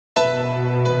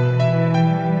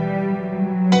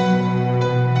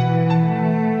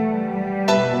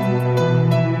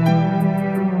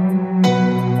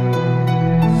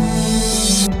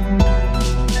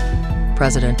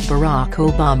President Barack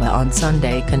Obama on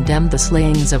Sunday condemned the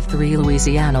slayings of 3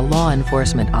 Louisiana law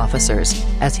enforcement officers,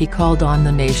 as he called on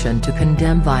the nation to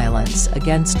condemn violence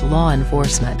against law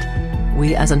enforcement.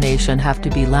 "We as a nation have to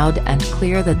be loud and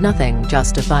clear that nothing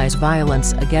justifies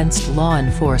violence against law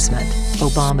enforcement,"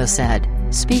 Obama said,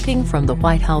 speaking from the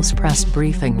White House press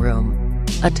briefing room.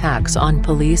 "Attacks on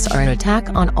police are an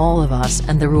attack on all of us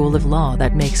and the rule of law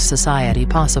that makes society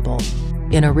possible."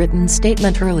 In a written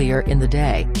statement earlier in the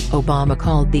day, Obama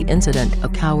called the incident a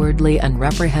cowardly and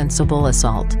reprehensible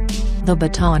assault. The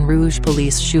Baton Rouge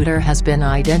police shooter has been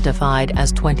identified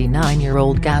as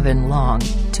 29-year-old Gavin Long,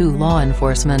 2 law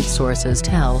enforcement sources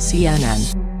tell CNN.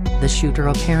 The shooter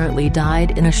apparently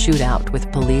died in a shootout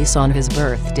with police on his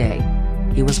birthday.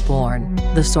 He was born,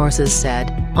 the sources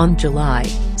said, on July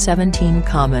 17,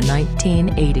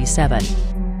 1987.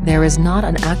 "There is not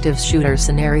an active shooter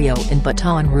scenario in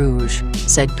Baton Rouge,"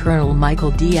 said Colonel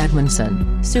Michael D.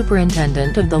 Edmondson,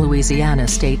 superintendent of the Louisiana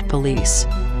State Police.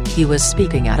 He was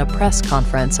speaking at a press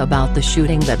conference about the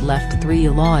shooting that left 3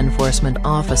 law enforcement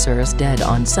officers dead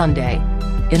on Sunday.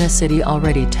 In a city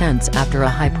already tense after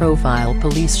a high-profile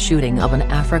police shooting of an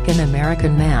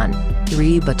African-American man,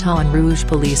 3 Baton Rouge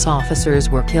police officers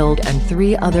were killed and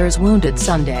 3 others wounded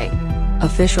Sunday.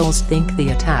 Officials think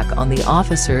the attack on the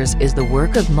officers is the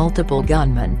work of multiple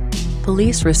gunmen.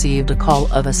 Police received a call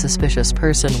of a suspicious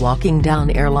person walking down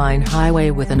Airline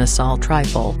Highway with an assault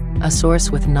rifle, a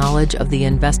source with knowledge of the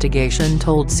investigation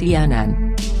told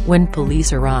CNN. When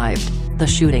police arrived, the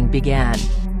shooting began.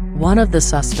 One of the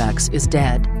suspects is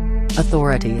dead.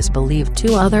 Authorities believe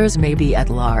 2 others may be at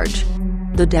large.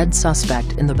 The dead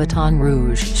suspect in the Baton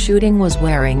Rouge shooting was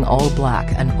wearing all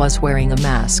black and was wearing a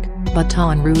mask,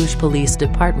 Baton Rouge Police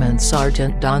Department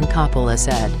Sergeant Don Coppola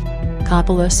said.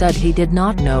 Coppola said he did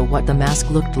not know what the mask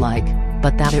looked like,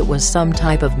 but that it was some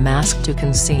type of mask to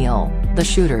conceal the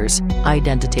shooter's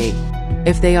identity.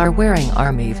 "If they are wearing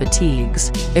army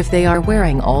fatigues, if they are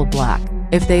wearing all black,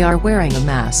 if they are wearing a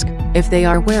mask, if they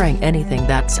are wearing anything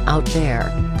that's out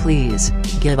there, please,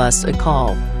 give us a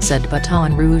call," said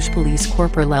Baton Rouge Police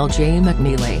Corporal L.J.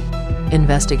 McNeely.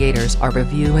 Investigators are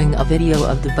reviewing a video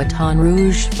of the Baton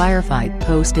Rouge firefight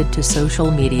posted to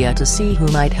social media to see who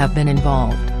might have been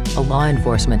involved, a law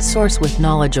enforcement source with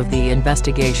knowledge of the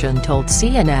investigation told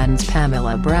CNN's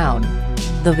Pamela Brown.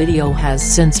 The video has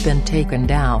since been taken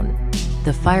down.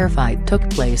 The firefight took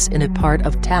place in a part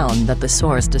of town that the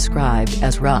source described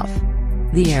as rough.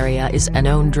 The area is a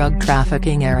known drug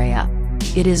trafficking area.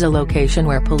 It is a location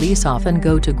where police often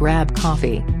go to grab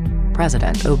coffee.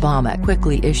 President Obama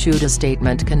quickly issued a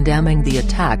statement condemning the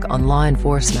attack on law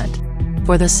enforcement.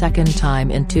 For the second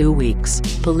time in 2 weeks,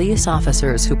 police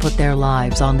officers who put their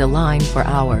lives on the line for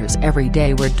hours every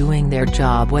day were doing their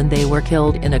job when they were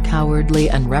killed in a cowardly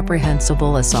and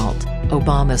reprehensible assault,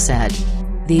 Obama said.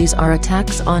 "These are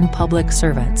attacks on public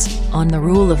servants, on the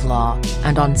rule of law,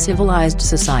 and on civilized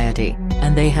society,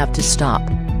 and they have to stop.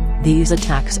 These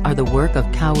attacks are the work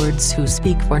of cowards who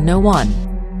speak for no one.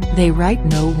 They right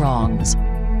no wrongs.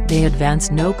 They advance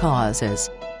no causes."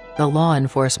 The law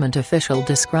enforcement official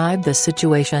described the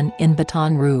situation in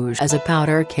Baton Rouge as a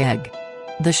powder keg.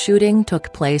 The shooting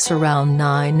took place around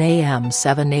 9 a.m.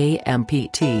 7 a.m.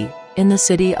 PT, in the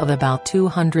city of about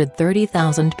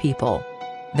 230,000 people.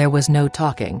 "There was no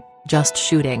talking, just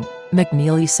shooting,"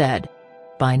 McNeely said.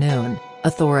 By noon,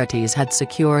 authorities had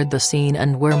secured the scene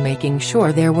and were making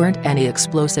sure there weren't any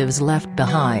explosives left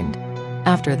behind.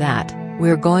 "After that,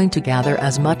 we're going to gather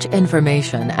as much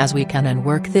information as we can and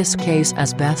work this case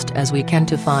as best as we can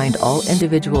to find all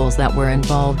individuals that were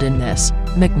involved in this,"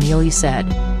 McNeely said.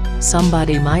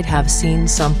 "Somebody might have seen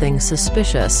something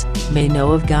suspicious, may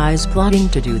know of guys plotting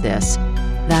to do this.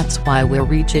 That's why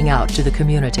we're reaching out to the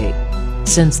community."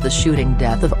 Since the shooting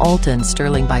death of Alton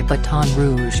Sterling by Baton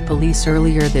Rouge police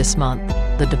earlier this month,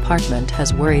 the department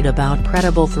has worried about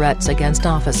credible threats against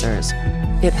officers.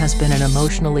 It has been an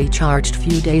emotionally charged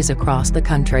few days across the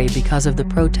country because of the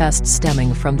protests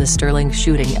stemming from the Sterling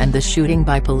shooting and the shooting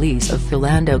by police of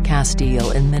Philando Castile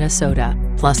in Minnesota,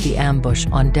 plus the ambush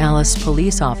on Dallas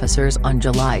police officers on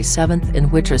July 7 in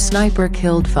which a sniper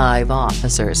killed 5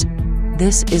 officers.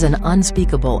 "This is an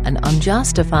unspeakable and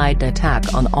unjustified attack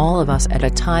on all of us at a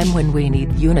time when we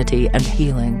need unity and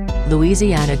healing,"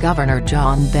 Louisiana Governor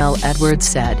John Bel Edwards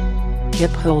said.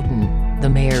 Kip Holden, the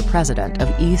mayor-president of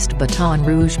East Baton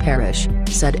Rouge Parish,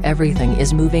 said everything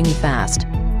is moving fast.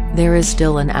 "There is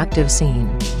still an active scene.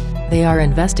 They are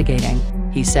investigating,"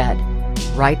 he said.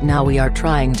 "Right now we are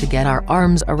trying to get our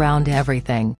arms around everything.